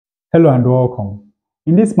Hello and welcome.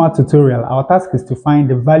 In this math tutorial, our task is to find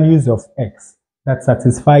the values of x that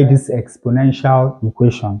satisfy this exponential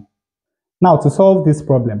equation. Now, to solve this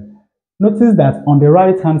problem, notice that on the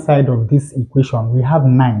right-hand side of this equation, we have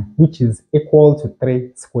 9, which is equal to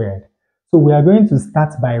 3 squared. So we are going to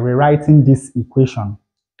start by rewriting this equation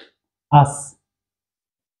as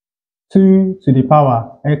 2 to the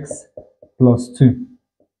power x plus 2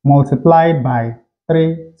 multiplied by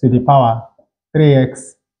 3 to the power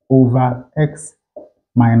 3x over x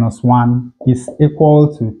minus 1 is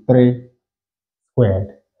equal to 3 squared.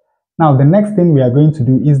 Now, the next thing we are going to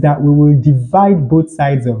do is that we will divide both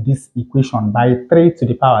sides of this equation by 3 to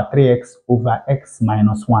the power 3x over x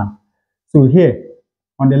minus 1. So here,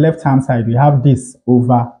 on the left-hand side, we have this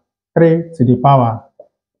over 3 to the power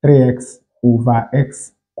 3x over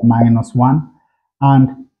x minus 1,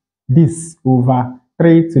 and this over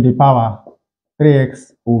 3 to the power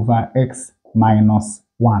 3x over x minus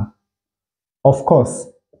 1. Of course,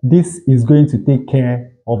 this is going to take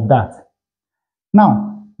care of that.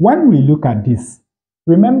 Now, when we look at this,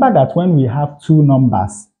 remember that when we have two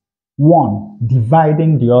numbers, one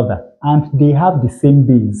dividing the other, and they have the same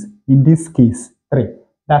base, in this case 3,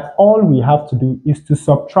 that all we have to do is to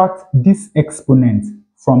subtract this exponent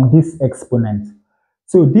from this exponent.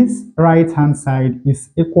 So this right-hand side is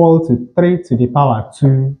equal to 3 to the power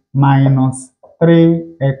 2 minus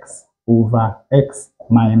 3x over x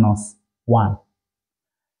minus 1.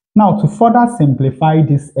 Now, to further simplify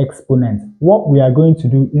this exponent, what we are going to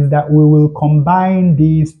do is that we will combine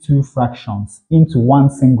these two fractions into one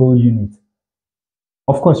single unit.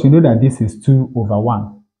 Of course, you know that this is 2 over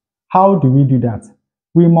 1. How do we do that?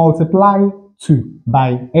 We multiply 2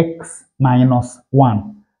 by x minus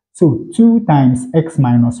 1. So 2 times x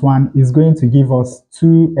minus 1 is going to give us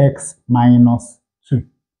 2x minus 2.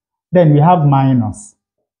 Then we have minus.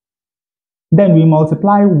 Then we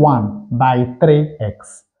multiply 1 by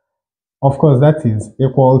 3x. Of course, that is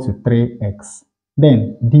equal to 3x.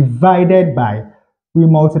 Then divided by, we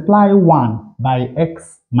multiply 1 by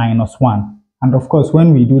x minus 1. And of course,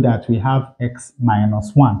 when we do that, we have x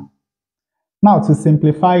minus 1. Now, to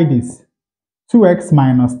simplify this, 2x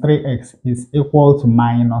minus 3x is equal to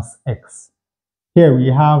minus x. Here we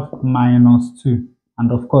have minus 2.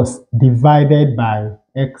 And of course, divided by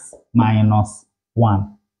x minus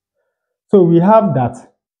 1. So we have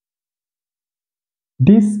that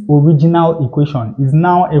this original equation is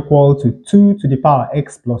now equal to 2 to the power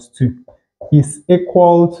x plus 2 is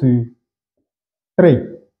equal to 3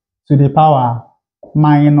 to the power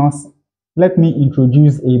minus, let me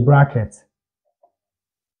introduce a bracket.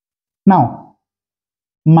 Now,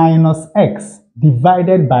 minus x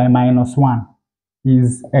divided by minus 1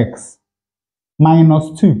 is x.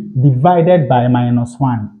 Minus 2 divided by minus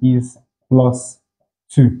 1 is plus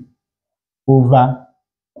 2 over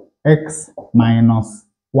x minus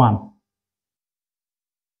 1.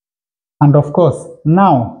 And of course,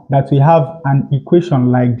 now that we have an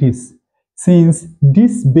equation like this, since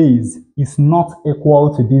this base is not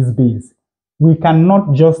equal to this base, we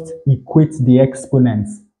cannot just equate the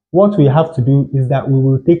exponents. What we have to do is that we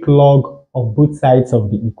will take log of both sides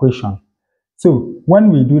of the equation. So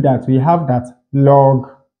when we do that, we have that log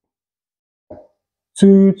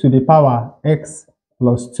 2 to the power x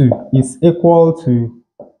plus 2 is equal to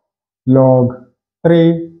log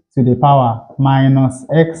 3 to the power minus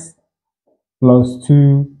x plus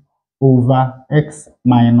 2 over x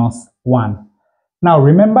minus 1. Now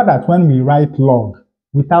remember that when we write log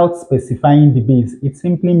without specifying the base, it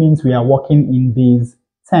simply means we are working in base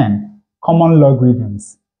 10, common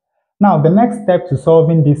logarithms. Now the next step to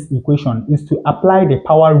solving this equation is to apply the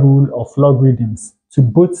power rule of logarithms to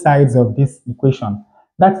both sides of this equation.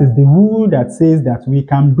 That is the rule that says that we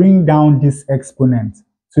can bring down this exponent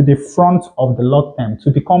to the front of the log term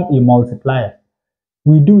to become a multiplier.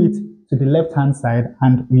 We do it to the left-hand side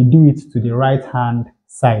and we do it to the right-hand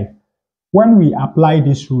side. When we apply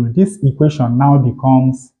this rule, this equation now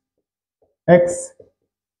becomes x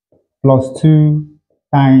plus 2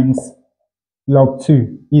 times log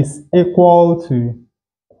 2 is equal to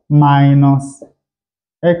minus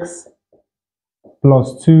x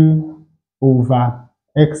plus 2 over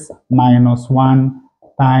x minus 1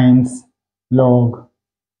 times log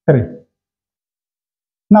 3.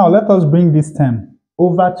 Now let us bring this term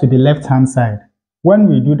over to the left-hand side. When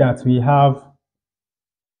we do that, we have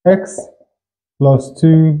x plus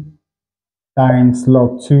 2 times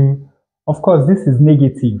log 2. Of course, this is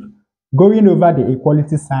negative. Going over the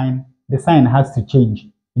equality sign, the sign has to change.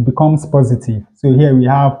 It becomes positive. So here we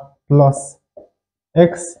have plus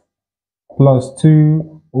x plus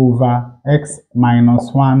 2 over x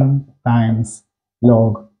minus 1 times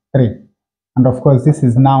log 3. And of course, this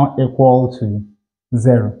is now equal to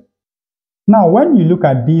 0. Now, when you look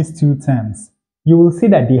at these two terms, you will see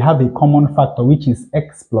that they have a common factor, which is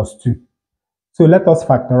x plus 2. So let us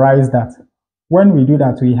factorize that. When we do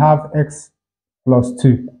that, we have x plus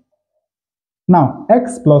 2. Now,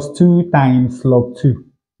 x plus 2 times log 2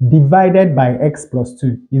 divided by x plus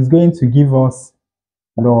 2 is going to give us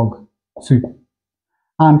log 2.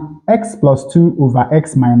 And x plus 2 over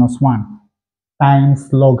x minus 1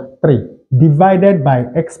 times log 3 divided by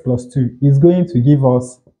x plus 2 is going to give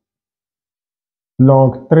us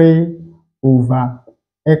log 3 over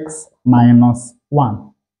x minus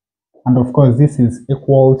 1. And of course, this is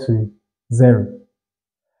equal to 0.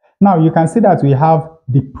 Now, you can see that we have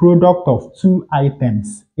the product of two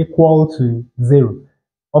items equal to 0.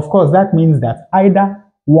 Of course, that means that either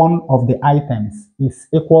one of the items is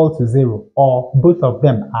equal to 0 or both of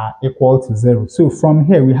them are equal to 0. So from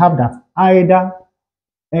here, we have that either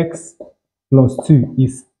x plus 2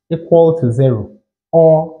 is equal to 0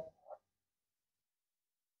 or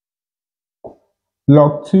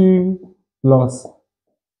log 2 plus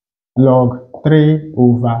log 3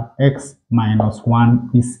 over x minus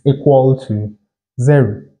 1 is equal to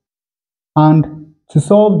 0. And to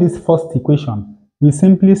solve this first equation, we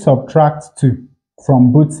simply subtract 2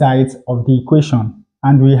 from both sides of the equation,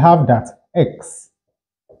 and we have that x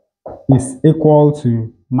is equal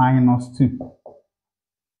to minus 2.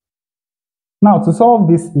 Now, to solve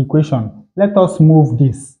this equation, let us move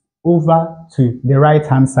this over to the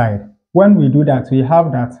right-hand side. When we do that, we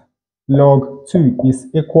have that log 2 is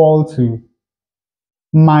equal to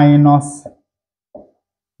minus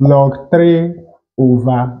log 3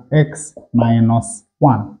 over x minus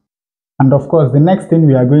 1. And of course, the next thing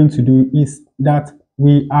we are going to do is that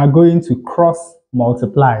we are going to cross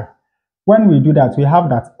multiply. When we do that, we have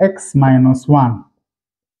that x minus 1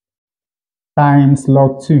 times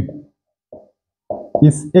log 2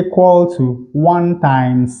 is equal to 1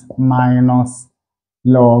 times minus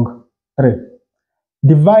log 3.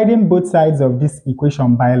 Dividing both sides of this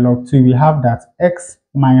equation by log 2, we have that x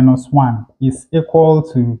minus 1 is equal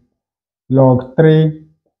to log 3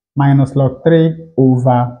 minus log 3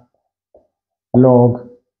 over log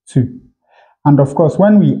 2. And of course,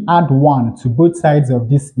 when we add 1 to both sides of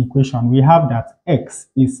this equation, we have that x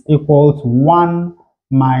is equal to 1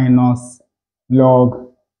 minus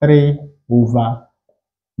log 3 over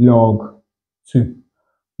log 2.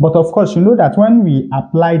 But of course, you know that when we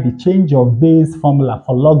apply the change of base formula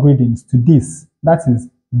for logarithms to this, that is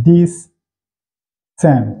this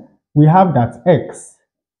term, we have that x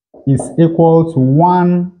is equal to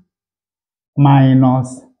 1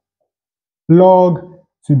 minus log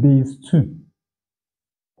to base 2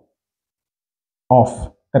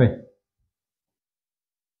 of 3.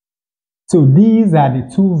 So these are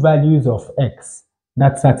the two values of x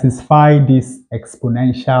that satisfy this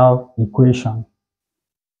exponential equation.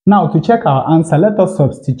 Now, to check our answer, let us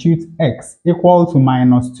substitute x equal to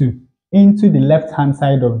minus 2 into the left-hand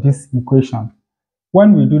side of this equation.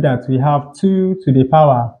 When we do that, we have 2 to the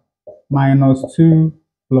power minus 2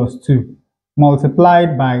 plus 2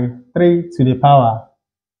 multiplied by 3 to the power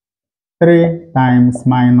 3 times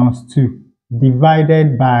minus 2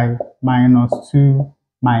 divided by minus 2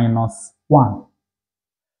 minus 1.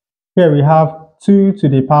 Here we have 2 to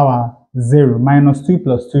the power 0. Minus 2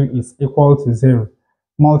 plus 2 is equal to 0.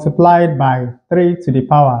 Multiplied by 3 to the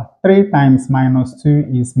power 3 times minus 2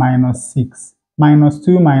 is minus 6. Minus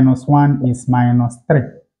 2 minus 1 is minus 3.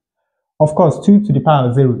 Of course, 2 to the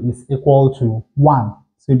power 0 is equal to 1.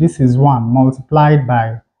 So this is 1 multiplied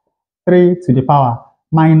by 3 to the power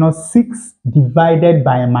minus 6 divided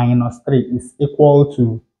by minus 3 is equal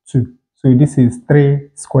to 2. So this is 3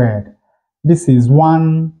 squared. This is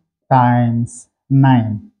 1 times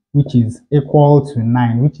 9, which is equal to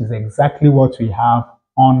 9, which is exactly what we have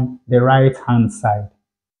on the right-hand side.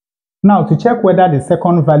 Now, to check whether the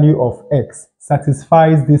second value of x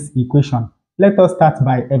satisfies this equation, let us start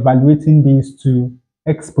by evaluating these two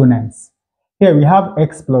exponents. Here we have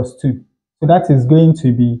x plus 2. So that is going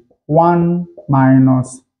to be 1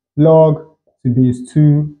 minus log to base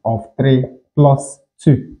 2 of 3 plus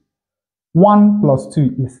 2. 1 plus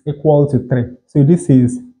 2 is equal to 3. So this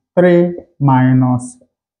is 3 minus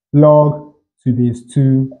log to base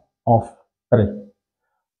 2 of 3.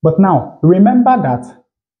 But now, remember that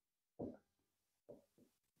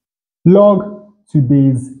log to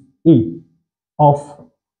base a of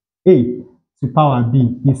a to power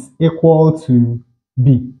b is equal to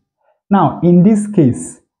b. Now, in this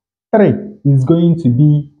case, 3 is going to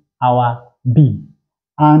be our b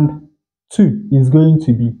and 2 is going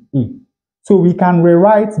to be a. So we can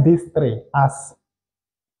rewrite this 3 as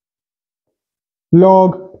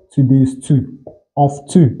log to base 2 of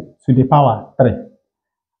 2 to the power 3.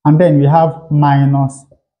 And then we have minus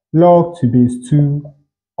log to base 2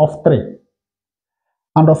 of 3.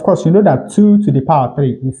 And of course, you know that 2 to the power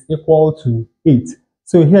 3 is equal to 8.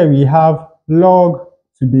 So here we have log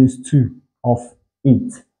to base 2 of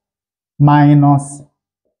 8 minus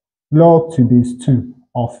log to base 2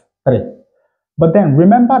 of 3. But then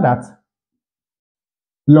remember that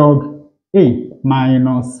log A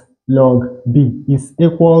minus log B is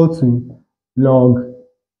equal to log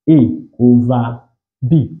A over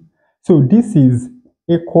B. So this is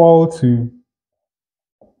equal to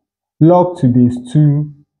log to base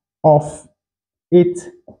 2 of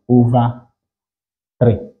 8 over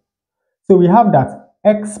 3. So we have that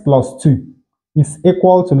x plus 2 is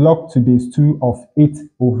equal to log to base 2 of 8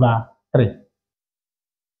 over 3.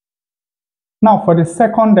 Now for the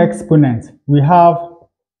second exponent, we have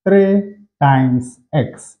 3 times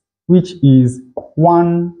x, which is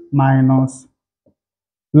 1 minus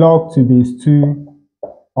log to base 2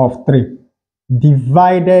 of 3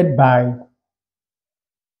 divided by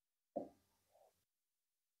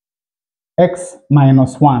x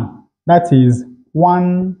minus 1. That is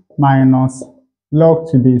 1 minus log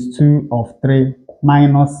to base 2 of 3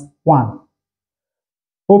 minus 1.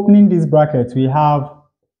 Opening this bracket, we have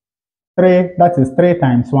 3, that is 3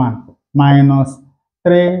 times 1, minus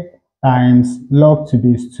 3 times log to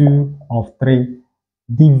base 2 of 3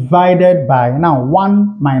 divided by, now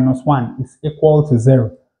 1 minus 1 is equal to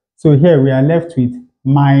 0. So here we are left with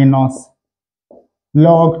minus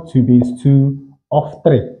log to base 2 of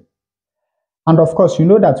 3. And of course, you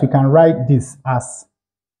know that we can write this as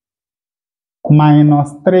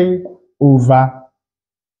minus 3 over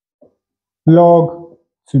log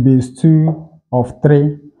to base 2 of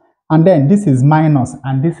 3. And then this is minus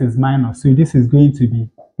and this is minus. So this is going to be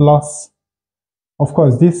plus. Of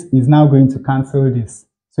course, this is now going to cancel this.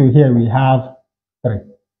 So here we have 3.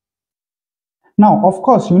 Now, of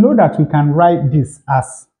course, you know that we can write this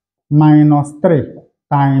as minus 3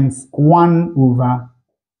 times 1 over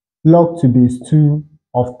log to base 2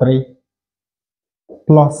 of 3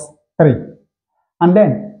 plus 3. And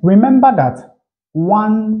then remember that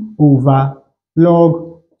 1 over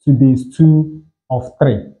log to base 2 of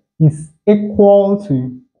 3 is equal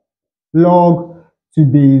to log to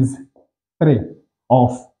base 3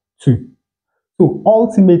 of 2. So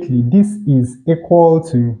ultimately, this is equal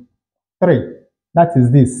to 3. That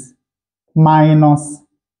is this minus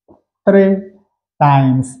 3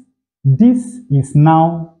 times this is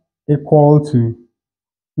now equal to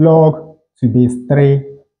log to base 3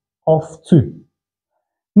 of 2.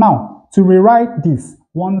 Now, to rewrite this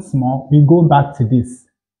once more, we go back to this.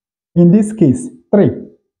 In this case, 3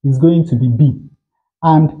 is going to be b,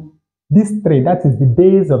 and this 3, that is the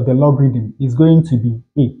base of the logarithm, is going to be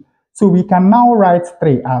a. So we can now write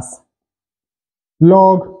 3 as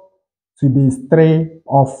log to base 3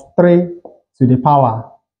 of 3 to the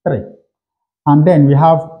power 3. And then we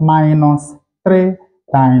have minus 3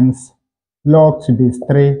 times log to base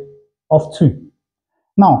 3 of 2.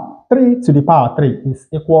 Now, 3 to the power 3 is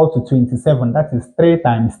equal to 27. That is 3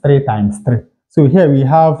 times 3 times 3. So here we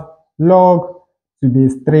have log to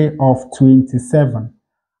base 3 of 27.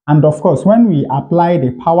 And of course, when we apply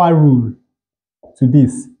the power rule to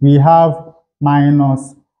this, we have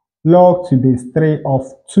minus log to base 3 of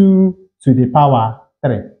 2 to the power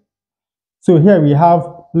 3. So here we have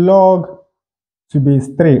log to base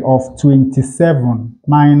 3 of 27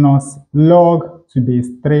 minus log to base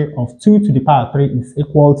 3 of 2 to the power 3 is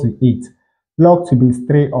equal to 8. Log to base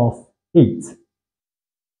 3 of 8.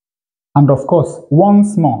 And of course,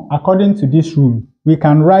 once more, according to this rule, we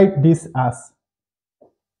can write this as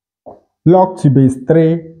log to base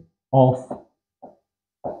 3 of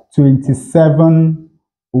 27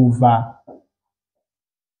 over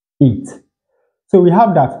 8. So we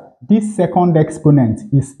have that this second exponent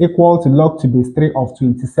is equal to log to base 3 of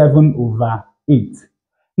 27 over 8.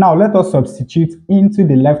 Now let us substitute into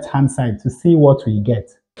the left-hand side to see what we get.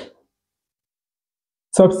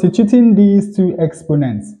 Substituting these two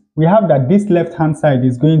exponents, we have that this left-hand side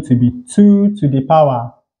is going to be 2 to the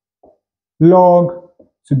power log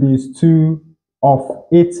to base 2 of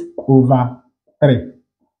 8 over 3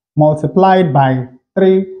 multiplied by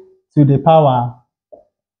 3 to the power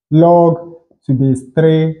log to base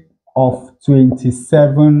 3 of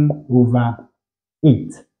 27 over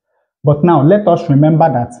 8. But now let us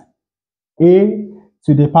remember that a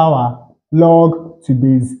to the power log to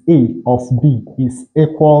base a of b is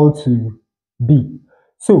equal to b.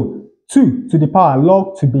 So 2 to the power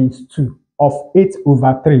log to base 2 of 8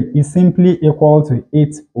 over 3 is simply equal to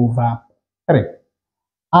 8 over 3.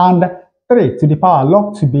 And 3 to the power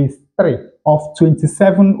log to base 3 of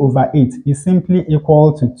 27 over 8 is simply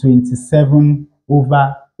equal to 27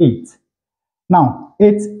 over 8. Now,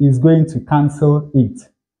 8 is going to cancel 8.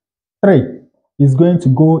 3 is going to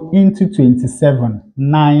go into 27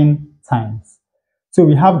 9 times. So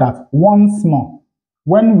we have that once more.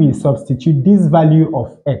 When we substitute this value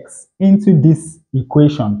of x into this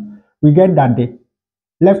equation, we get that the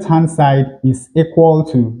left-hand side is equal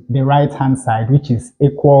to the right-hand side, which is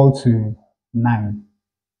equal to 9.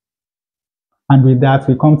 And with that,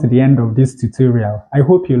 we come to the end of this tutorial. I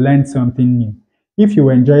hope you learned something new. If you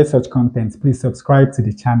enjoy such content, please subscribe to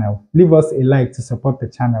the channel. Leave us a like to support the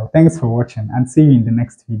channel. Thanks for watching and see you in the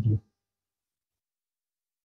next video.